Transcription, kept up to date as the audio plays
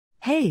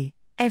Hey,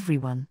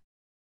 everyone!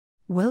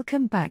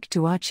 Welcome back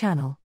to our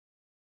channel.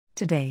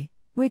 Today,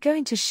 we're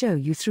going to show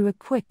you through a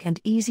quick and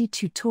easy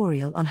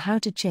tutorial on how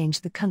to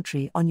change the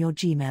country on your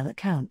Gmail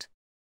account.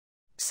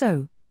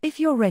 So, if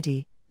you're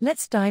ready,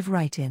 let's dive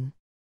right in.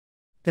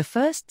 The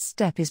first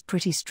step is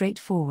pretty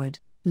straightforward: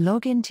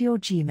 log into your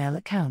Gmail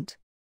account.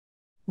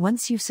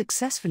 Once you've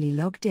successfully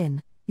logged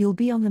in, you'll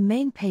be on the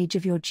main page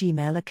of your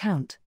Gmail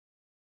account.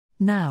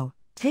 Now,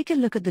 take a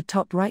look at the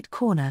top right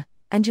corner,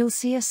 and you'll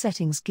see a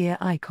settings gear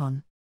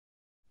icon.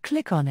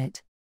 Click on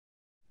it.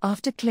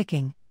 After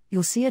clicking,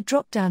 you'll see a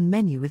drop-down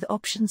menu with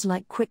options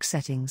like Quick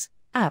Settings,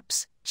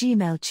 Apps,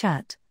 Gmail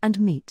Chat, and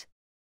Meet.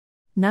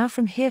 Now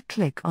from here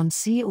click on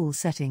See All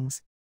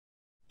Settings.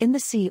 In the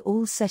See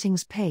All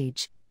Settings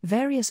page,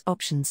 various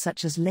options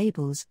such as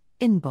Labels,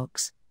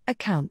 Inbox,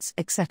 Accounts,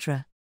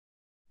 etc.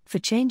 For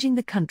changing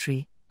the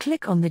country,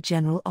 click on the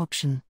General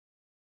option.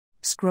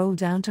 Scroll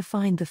down to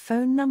find the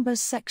Phone Numbers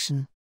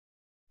section.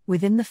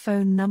 Within the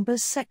Phone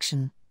Numbers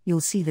section,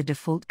 you'll see the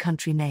default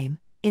country name.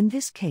 In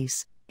this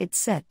case, it's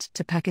set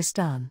to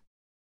Pakistan.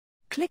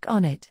 Click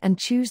on it and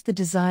choose the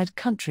desired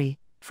country.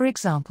 For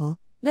example,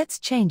 let's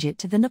change it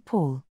to the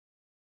Nepal.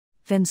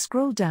 Then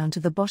scroll down to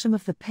the bottom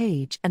of the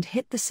page and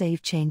hit the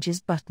Save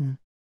Changes button.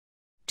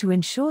 To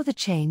ensure the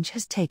change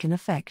has taken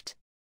effect,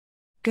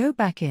 go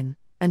back in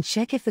and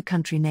check if the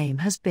country name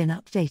has been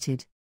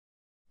updated.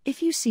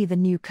 If you see the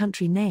new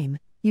country name,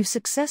 you've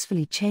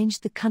successfully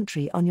changed the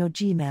country on your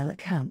Gmail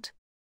account.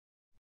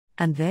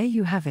 And there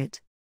you have it.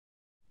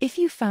 If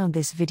you found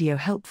this video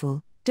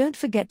helpful, don't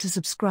forget to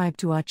subscribe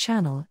to our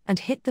channel and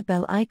hit the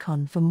bell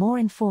icon for more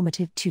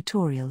informative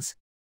tutorials.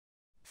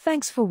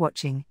 Thanks for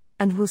watching,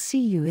 and we'll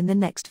see you in the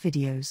next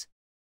videos.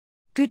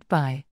 Goodbye.